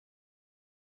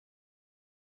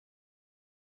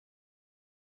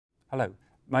Hello,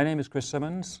 my name is Chris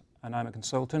Simmons and I'm a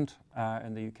consultant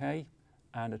in the UK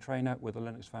and a trainer with the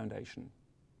Linux Foundation.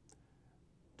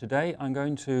 Today I'm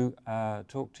going to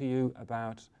talk to you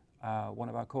about one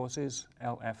of our courses,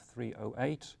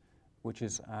 LF308, which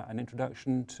is an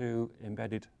introduction to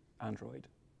embedded Android.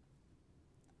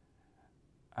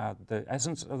 The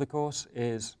essence of the course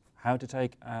is how to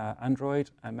take Android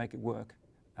and make it work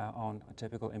on a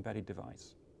typical embedded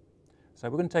device. So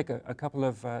we're going to take a couple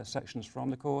of sections from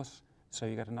the course so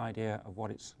you get an idea of what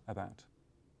it's about.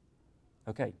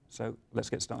 Okay, so let's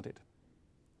get started.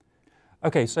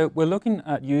 Okay, so we're looking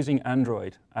at using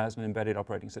Android as an embedded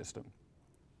operating system.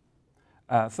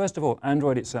 First of all,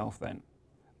 Android itself then.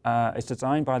 It's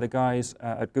designed by the guys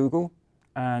at Google,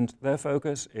 and their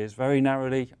focus is very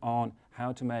narrowly on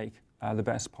how to make the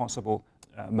best possible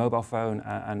mobile phone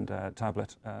and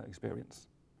tablet experience.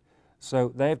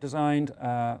 So they've designed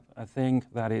a thing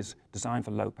that is designed for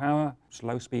low power,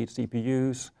 slow speed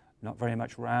CPUs, not very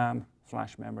much RAM,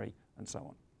 flash memory, and so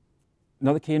on.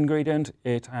 Another key ingredient,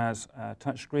 it has a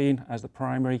touchscreen as the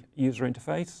primary user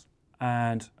interface.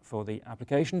 And for the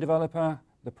application developer,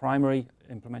 the primary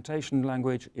implementation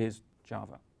language is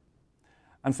Java.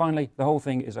 And finally, the whole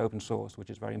thing is open source,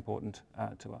 which is very important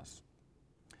to us.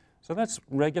 So that's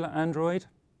regular Android.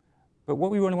 But what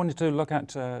we really wanted to look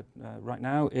at right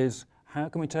now is how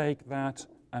can we take that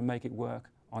and make it work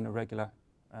on a regular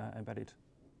embedded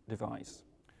device.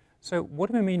 So what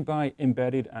do we mean by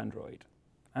embedded Android?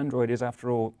 Android is,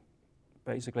 after all,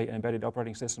 basically an embedded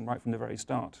operating system right from the very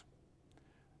start.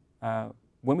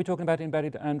 When we're talking about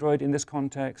embedded Android in this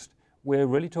context, we're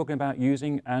really talking about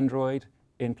using Android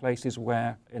in places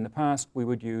where, in the past, we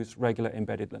would use regular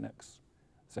embedded Linux.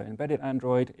 So embedded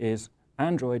Android is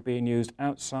Android being used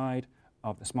outside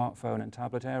of the smartphone and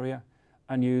tablet area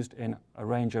and used in a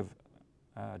range of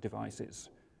devices,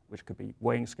 which could be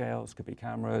weighing scales, could be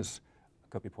cameras,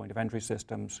 could be point of entry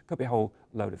systems, could be a whole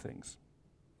load of things.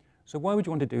 So why would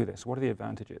you want to do this? What are the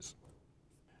advantages?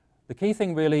 The key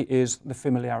thing really is the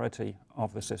familiarity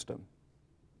of the system.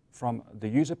 From the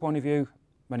user point of view,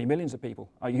 many millions of people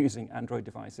are using Android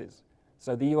devices.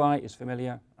 So the UI is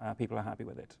familiar, people are happy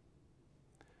with it.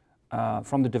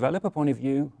 From the developer point of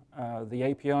view, the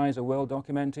APIs are well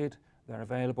documented, they're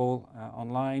available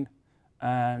online,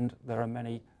 and there are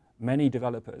many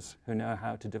developers who know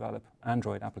how to develop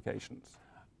Android applications.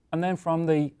 And then from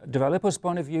the developer's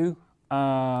point of view,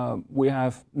 we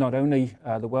have not only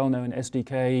the well-known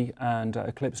SDK and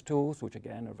Eclipse tools, which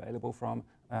again are available from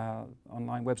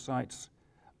online websites,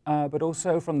 but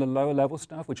also from the lower level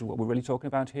stuff, which is what we're really talking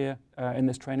about here in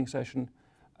this training session.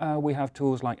 We have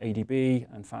tools like ADB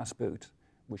and Fastboot,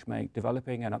 which make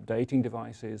developing and updating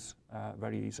devices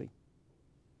very easy.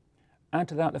 Add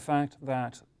to that the fact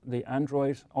that the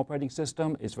Android operating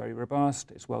system is very robust,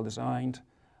 it's well designed,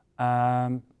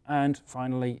 and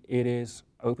finally, it is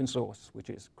open source, which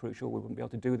is crucial. We wouldn't be able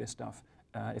to do this stuff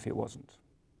if it wasn't.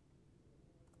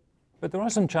 But there are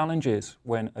some challenges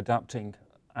when adapting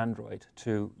Android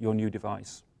to your new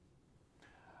device.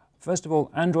 First of all,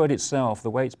 Android itself,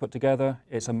 the way it's put together,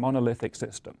 it's a monolithic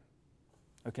system.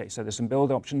 Okay, so there's some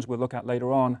build options we'll look at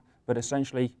later on, but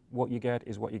essentially what you get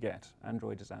is what you get.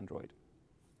 Android is Android.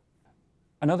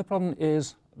 Another problem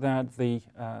is that the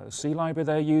C library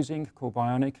they're using, called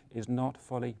Bionic, is not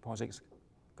fully POSIX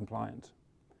compliant.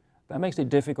 That makes it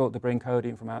difficult to bring code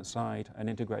in from outside and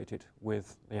integrate it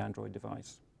with the Android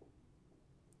device.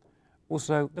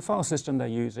 Also, the file system they're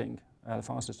using, the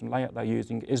file system layout they're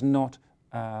using, is not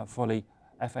fully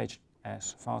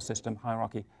FHS, file system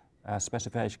hierarchy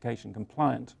specification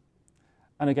compliant.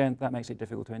 And again, that makes it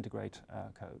difficult to integrate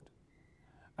code.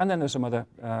 And then there's some other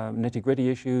nitty-gritty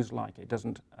issues, like it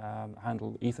doesn't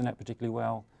handle Ethernet particularly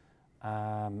well,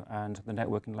 and the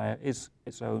networking layer is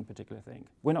its own particular thing.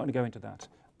 We're not going to go into that,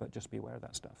 but just be aware of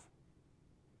that stuff.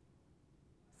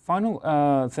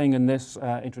 Final thing in this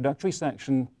introductory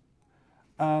section,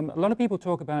 a lot of people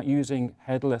talk about using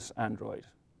headless Android.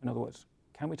 In other words,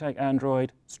 can we take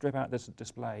Android, strip out this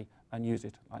display, and use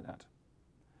it like that?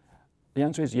 The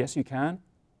answer is yes, you can.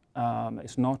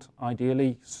 It's not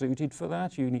ideally suited for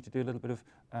that. You need to do a little bit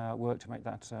of work to make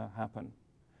that happen.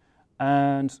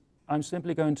 And I'm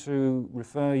simply going to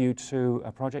refer you to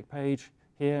a project page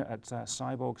here at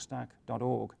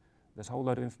cyborgstack.org. There's a whole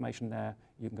load of information there.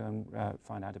 You can go and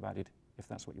find out about it if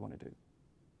that's what you want to do.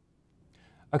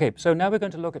 Okay, so now we're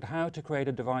going to look at how to create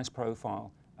a device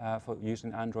profile for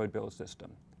using an Android build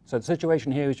system. So the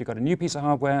situation here is you've got a new piece of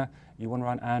hardware, you want to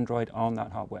run Android on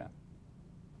that hardware.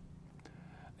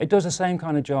 It does the same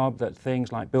kind of job that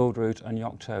things like Buildroot and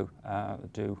Yocto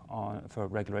do for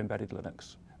regular embedded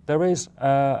Linux. There is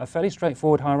a fairly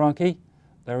straightforward hierarchy.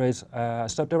 there is a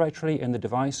subdirectory in the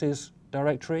devices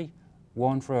directory,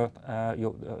 one for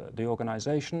the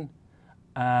organization,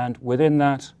 and within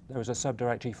that there is a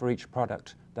subdirectory for each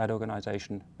product that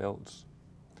organization builds.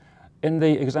 In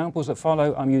the examples that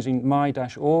follow, I'm using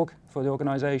my-org for the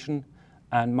organization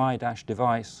and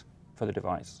my-device for the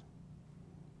device.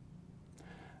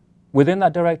 Within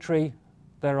that directory,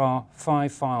 there are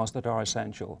 5 files that are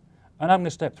essential, and I'm going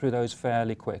to step through those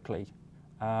fairly quickly.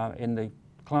 In the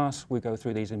class, we go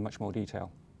through these in much more detail.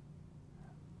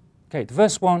 Okay, the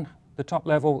first one, the top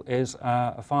level, is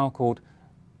a file called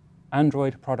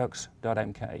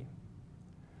androidproducts.mk.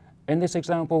 In this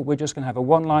example, we're just going to have a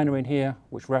one-liner in here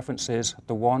which references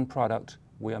the one product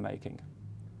we are making.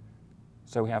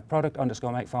 So we have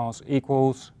product_makefiles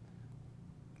equals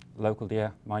local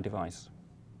dir my device.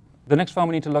 The next file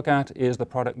we need to look at is the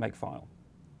product makefile.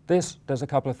 This does a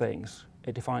couple of things.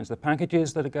 It defines the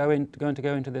packages that are going to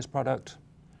go into this product,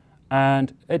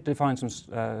 and it defines some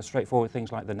straightforward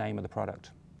things like the name of the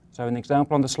product. So in the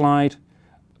example on the slide,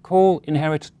 call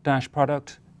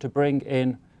inherit-product to bring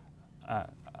in a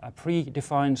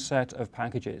predefined set of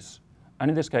packages.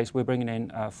 And in this case, we're bringing in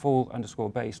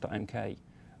full_base.mk,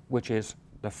 which is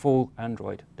the full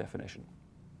Android definition.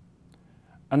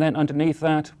 And then underneath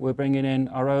that, we're bringing in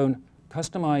our own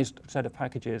customized set of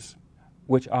packages,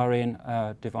 which are in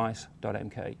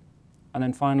device.mk. And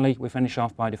then finally, we finish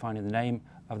off by defining the name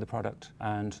of the product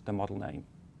and the model name.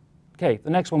 Okay, the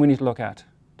next one we need to look at,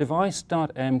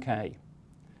 device.mk.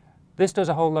 This does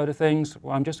a whole load of things.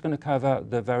 Well, I'm just going to cover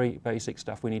the very basic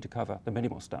stuff we need to cover, the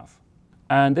minimal stuff.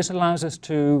 And this allows us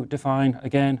to define,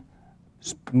 again,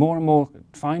 more and more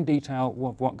fine detail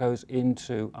of what goes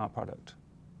into our product.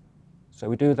 So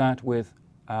we do that with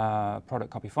product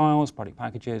copy files, product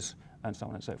packages, and so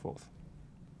on and so forth.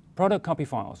 Product copy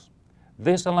files.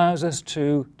 This allows us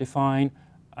to define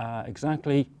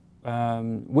exactly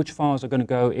which files are going to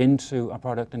go into our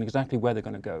product and exactly where they're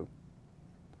going to go.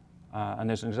 And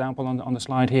there's an example on the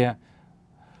slide here,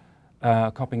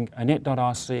 copying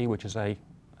init.rc, which is a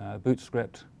boot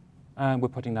script, and we're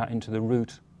putting that into the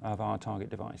root of our target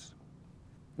device.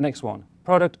 Next one,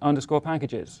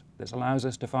 product_packages. This allows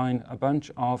us to find a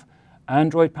bunch of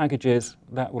Android packages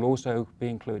that will also be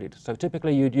included. So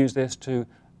typically you'd use this to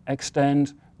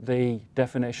extend the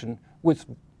definition with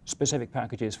specific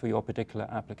packages for your particular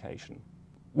application.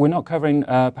 We're not covering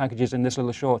packages in this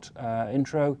little short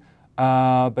intro,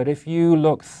 but if you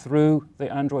look through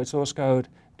the Android source code,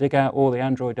 dig out all the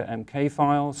android.mk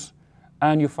files,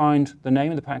 and you find the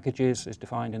name of the packages is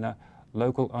defined in a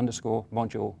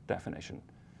local_module definition.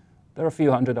 There are a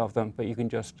few hundred of them, but you can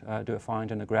just do a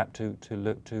find and a grep to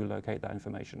locate that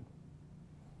information.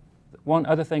 One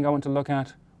other thing I want to look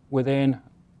at within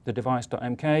the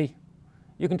device.mk,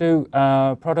 you can do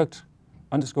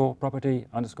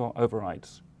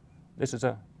product_property_overrides. This is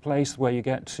a place where you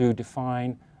get to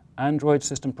define Android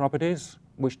system properties,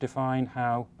 which define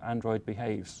how Android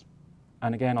behaves.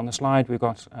 And again, on the slide, we've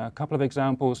got a couple of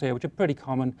examples here, which are pretty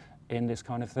common in this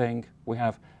kind of thing. We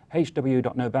have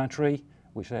hw.noBattery,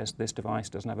 which says this device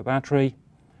doesn't have a battery.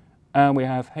 And we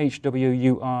have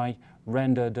hwui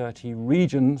render dirty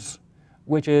regions,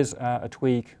 which is a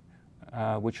tweak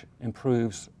which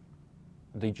improves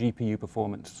the GPU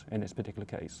performance in this particular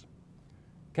case.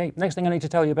 Okay, next thing I need to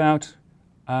tell you about,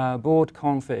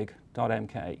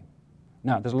 boardconfig.mk.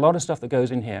 Now, there's a lot of stuff that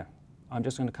goes in here. I'm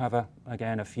just going to cover,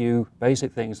 again, a few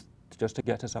basic things just to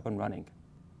get us up and running.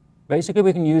 Basically,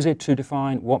 we can use it to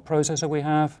define what processor we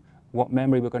have, what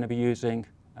memory we're going to be using,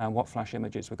 and what flash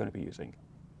images we're going to be using.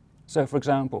 So, for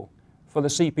example, for the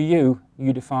CPU,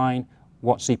 you define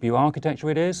what CPU architecture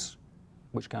it is,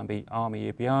 which can be ARM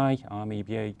EABI, ARM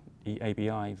EABI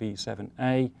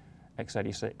v7a,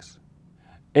 x86.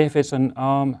 If it's an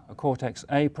ARM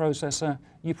Cortex-A processor,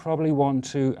 you probably want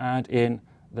to add in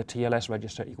the TLS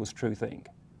register equals true thing.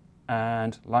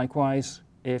 And likewise,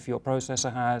 if your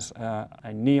processor has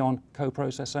a Neon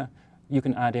coprocessor, you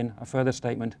can add in a further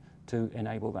statement to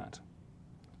enable that.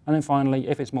 And then finally,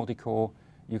 if it's multi-core,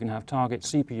 you can have target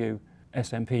CPU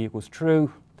SMP equals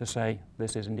true to say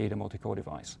this is indeed a multi-core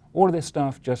device. All of this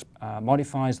stuff just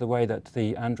modifies the way that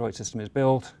the Android system is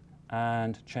built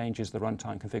and changes the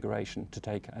runtime configuration to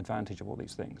take advantage of all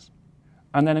these things.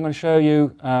 And then I'm going to show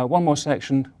you one more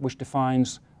section which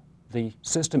defines the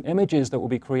system images that will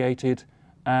be created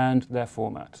and their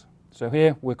format. So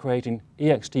here we're creating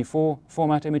ext4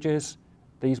 format images.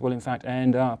 These will in fact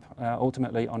end up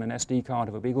ultimately on an SD card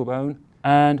of a BeagleBone.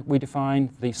 And we define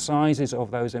the sizes of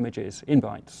those images in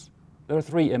bytes. There are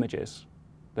 3 images.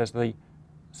 There's the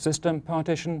system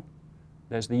partition,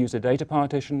 there's the user data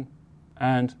partition,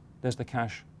 and there's the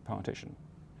cache partition.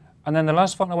 And then the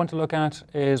last file I want to look at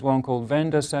is one called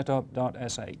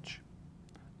vendorsetup.sh.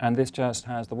 And this just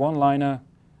has the one-liner,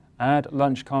 add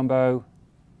lunch combo,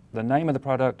 the name of the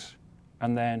product,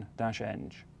 and then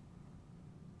 -eng.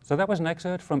 So that was an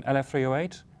excerpt from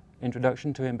LF308,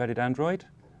 Introduction to Embedded Android,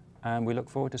 and we look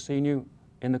forward to seeing you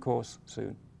in the course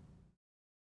soon.